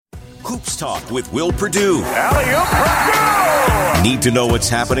Hoops Talk with Will Perdue. Alley-oop, Perdue! Need to know what's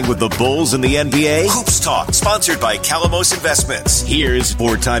happening with the Bulls in the NBA? Hoops Talk, sponsored by Calamos Investments. Here's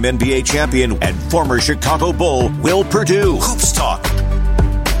four-time NBA champion and former Chicago Bull, Will Perdue. Hoops Talk.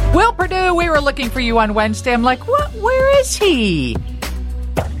 Will Perdue, we were looking for you on Wednesday. I'm like, what? Where is he?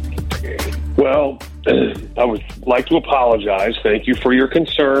 Well, I would like to apologize. Thank you for your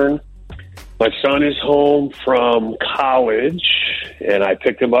concern. My son is home from college, and I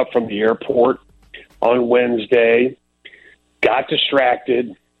picked him up from the airport on Wednesday. Got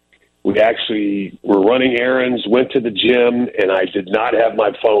distracted. We actually were running errands, went to the gym, and I did not have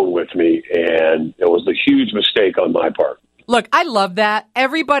my phone with me, and it was a huge mistake on my part. Look, I love that.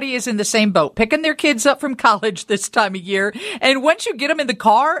 Everybody is in the same boat, picking their kids up from college this time of year. And once you get them in the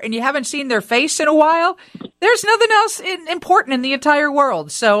car and you haven't seen their face in a while, there's nothing else important in the entire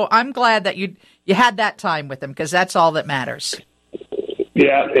world. So I'm glad that you had that time with them, because that's all that matters.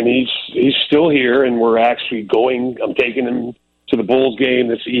 Yeah, and he's still here, and we're actually going. I'm taking him to the Bulls game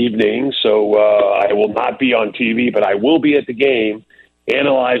this evening, so I will not be on TV, but I will be at the game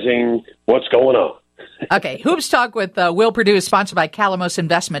analyzing what's going on. Okay, Hoops Talk with Will Perdue is sponsored by Calamos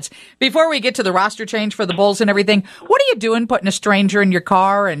Investments. Before we get to the roster change for the Bulls and everything, what are you doing putting a stranger in your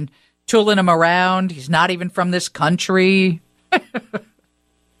car and tooling him around? He's not even from this country.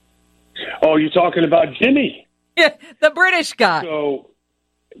 Oh, you're talking about Jimmy? Yeah, the British guy. So,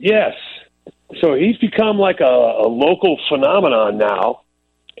 yes. So he's become like a local phenomenon now.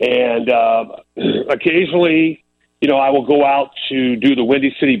 And occasionally, I will go out to do the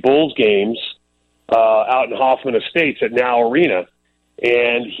Windy City Bulls games out in Hoffman Estates at Now Arena.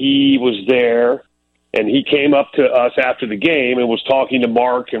 And he was there, and he came up to us after the game and was talking to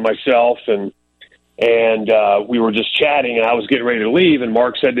Mark and myself, and we were just chatting, and I was getting ready to leave, and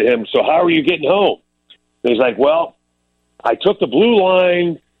Mark said to him, "So how are you getting home?" And he's like, "Well, I took the blue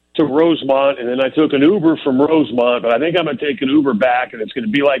line to Rosemont, and then I took an Uber from Rosemont, but I think I'm going to take an Uber back, and it's going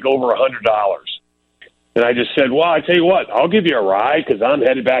to be like over $100. And I just said, "Well, I tell you what, I'll give you a ride because I'm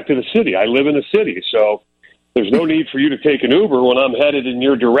headed back to the city. I live in the city, so there's no need for you to take an Uber when I'm headed in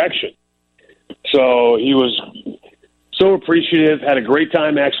your direction." So he was so appreciative, had a great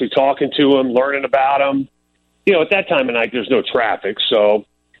time actually talking to him, learning about him. At that time of night, there's no traffic, so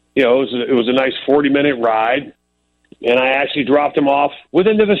it was a nice 40-minute ride, and I actually dropped him off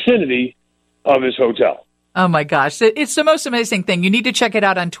within the vicinity of his hotel. Oh, my gosh. It's the most amazing thing. You need to check it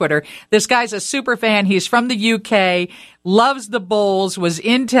out on Twitter. This guy's a super fan. He's from the UK, loves the Bulls, was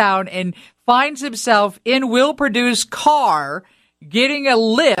in town, and finds himself in Will Perdue's car getting a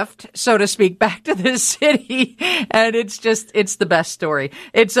lift, so to speak, back to the city. And it's the best story.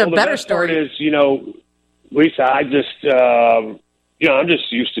 It's a better story. The best part is, Lisa, I'm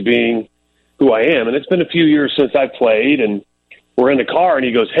just used to being who I am. And it's been a few years since I played, and we're in the car, and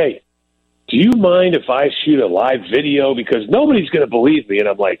he goes, "Hey, do you mind if I shoot a live video? Because nobody's going to believe me." And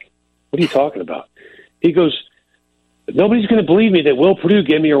I'm like, "What are you talking about?" He goes, "Nobody's going to believe me that Will Perdue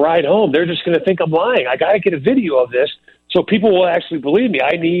gave me a ride home. They're just going to think I'm lying. I got to get a video of this so people will actually believe me.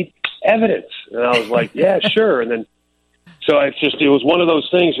 I need evidence." And I was like, "Yeah, sure." And then, so it was one of those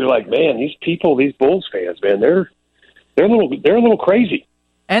things. You're like, man, these people, these Bulls fans, man, they're a little crazy.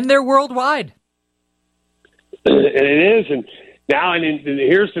 And they're worldwide. And it is. And now, and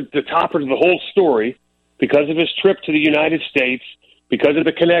here's the topper to the whole story. Because of his trip to the United States, because of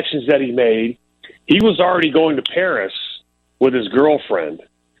the connections that he made, he was already going to Paris with his girlfriend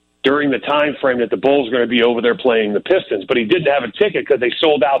during the time frame that the Bulls were going to be over there playing the Pistons, but he didn't have a ticket because they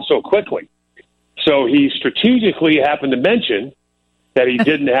sold out so quickly. So he strategically happened to mention that he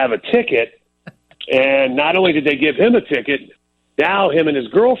didn't have a ticket, and not only did they give him a ticket, now him and his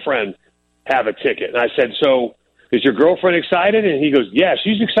girlfriend have a ticket. And I said, "So is your girlfriend excited?" And he goes, "Yeah,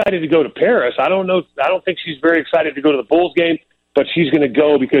 she's excited to go to Paris. I don't think she's very excited to go to the Bulls game, but she's going to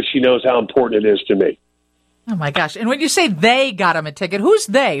go because she knows how important it is to me." Oh, my gosh. And when you say they got him a ticket, who's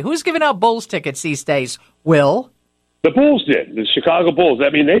they? Who's giving out Bulls tickets these days? Will? The Bulls did. The Chicago Bulls.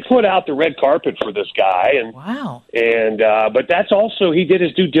 I mean, they put out the red carpet for this guy. And, wow. And but that's also, he did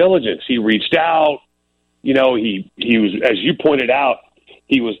his due diligence. He reached out. He was, as you pointed out,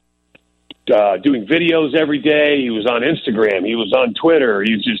 he was doing videos every day. He was on Instagram. He was on Twitter.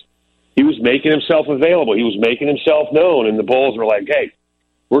 He was making himself available. He was making himself known. And the Bulls were like, "Hey,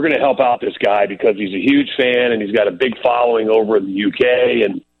 we're going to help out this guy because he's a huge fan and he's got a big following over in the UK."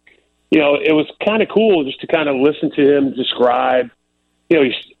 And, it was kind of cool just to kind of listen to him describe,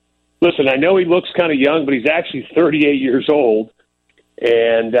 listen, I know he looks kind of young, but he's actually 38 years old.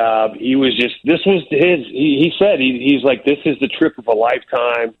 And he was just, this was his, he said, he's like, "This is the trip of a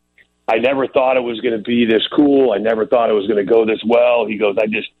lifetime. I never thought it was going to be this cool. I never thought it was going to go this well." He goes,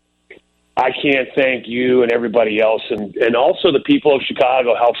 I can't thank you and everybody else, and also the people of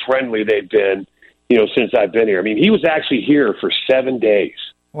Chicago, how friendly they've been, since I've been here. I mean, he was actually here for 7 days.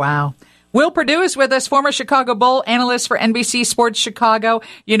 Wow. Will Perdue is with us, former Chicago Bull analyst for NBC Sports Chicago.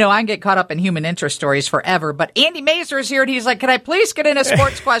 I can get caught up in human interest stories forever, but Andy Mazer is here, and he's like, can I please get in a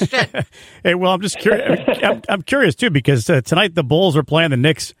sports question? Hey, well, I'm just curious. I'm curious, too, because tonight the Bulls are playing the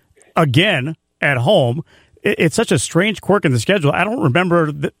Knicks again at home. It's such a strange quirk in the schedule. I don't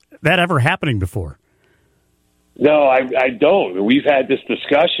remember that ever happening before. No, I don't. We've had this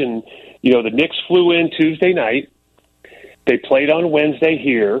discussion. The Knicks flew in Tuesday night. They played on Wednesday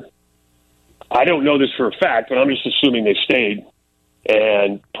here. I don't know this for a fact, but I'm just assuming they stayed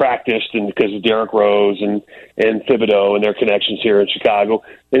and practiced, and because of Derrick Rose and Thibodeau and their connections here in Chicago.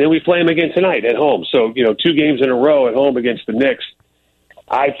 And then we play them again tonight at home. So, 2 games in a row at home against the Knicks.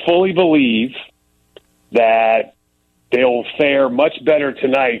 I fully believe that they'll fare much better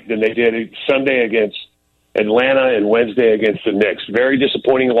tonight than they did Sunday against Atlanta and Wednesday against the Knicks. Very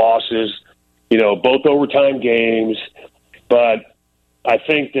disappointing losses, both overtime games. But I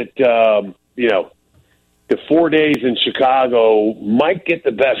think that, the 4 days in Chicago might get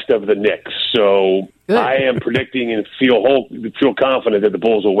the best of the Knicks. So good. I am predicting and feel confident that the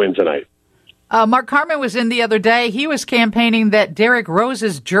Bulls will win tonight. Mark Carman was in the other day. He was campaigning that Derrick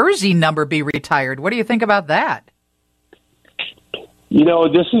Rose's jersey number be retired. What do you think about that?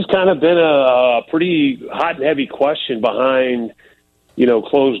 This has kind of been a pretty hot and heavy question behind,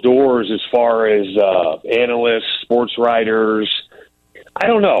 closed doors as far as analysts, sports writers. I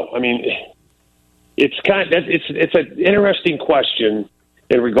don't know. I mean, it's an interesting question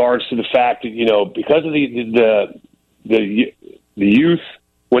in regards to the fact that, because of the youth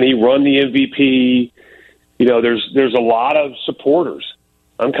when he won the MVP, there's a lot of supporters.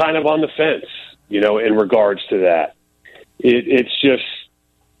 I'm kind of on the fence, in regards to that. It's just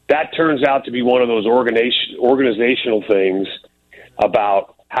that turns out to be one of those organizational things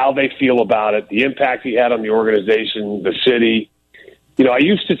about how they feel about it, the impact he had on the organization, the city. I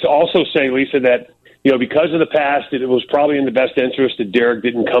used to also say, Lisa, that, because of the past, it was probably in the best interest that Derrick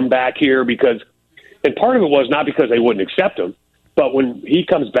didn't come back here and part of it was not because they wouldn't accept him, but when he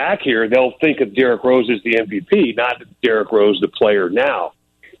comes back here, they'll think of Derrick Rose as the MVP, not Derrick Rose, the player now.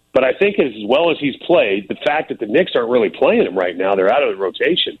 But I think as well as he's played, the fact that the Knicks aren't really playing him right now, they're out of the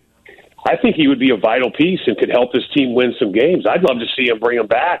rotation, I think he would be a vital piece and could help this team win some games. I'd love to see him bring him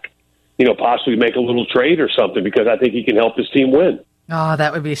back, possibly make a little trade or something, because I think he can help this team win. Oh,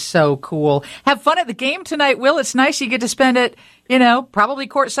 that would be so cool. Have fun at the game tonight, Will. It's nice you get to spend it, probably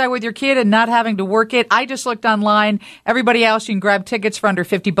courtside with your kid and not having to work it. I just looked online. Everybody else, you can grab tickets for under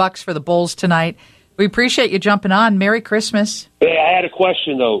 $50 for the Bulls tonight. We appreciate you jumping on. Merry Christmas. Hey, I had a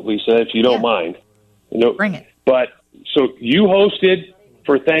question, though, Lisa, if you don't mind. Bring it. But so you hosted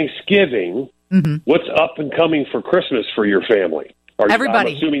for Thanksgiving. Mm-hmm. What's up and coming for Christmas for your family?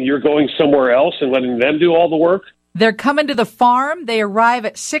 Everybody. I'm assuming you're going somewhere else and letting them do all the work? They're coming to the farm. They arrive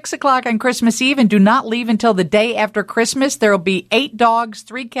at 6 o'clock on Christmas Eve and do not leave until the day after Christmas. There will be 8 dogs,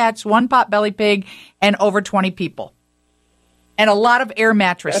 3 cats, 1 potbelly pig, and over 20 people. And a lot of air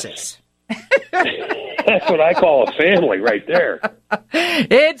mattresses. That's what I call a family right there.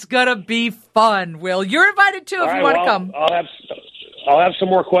 It's going to be fun, Will. You're invited, too, if you want to come. I'll have some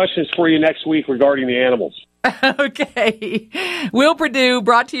more questions for you next week regarding the animals. Okay. Will Perdue,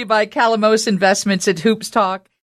 brought to you by Calamos Investments at Hoops Talk.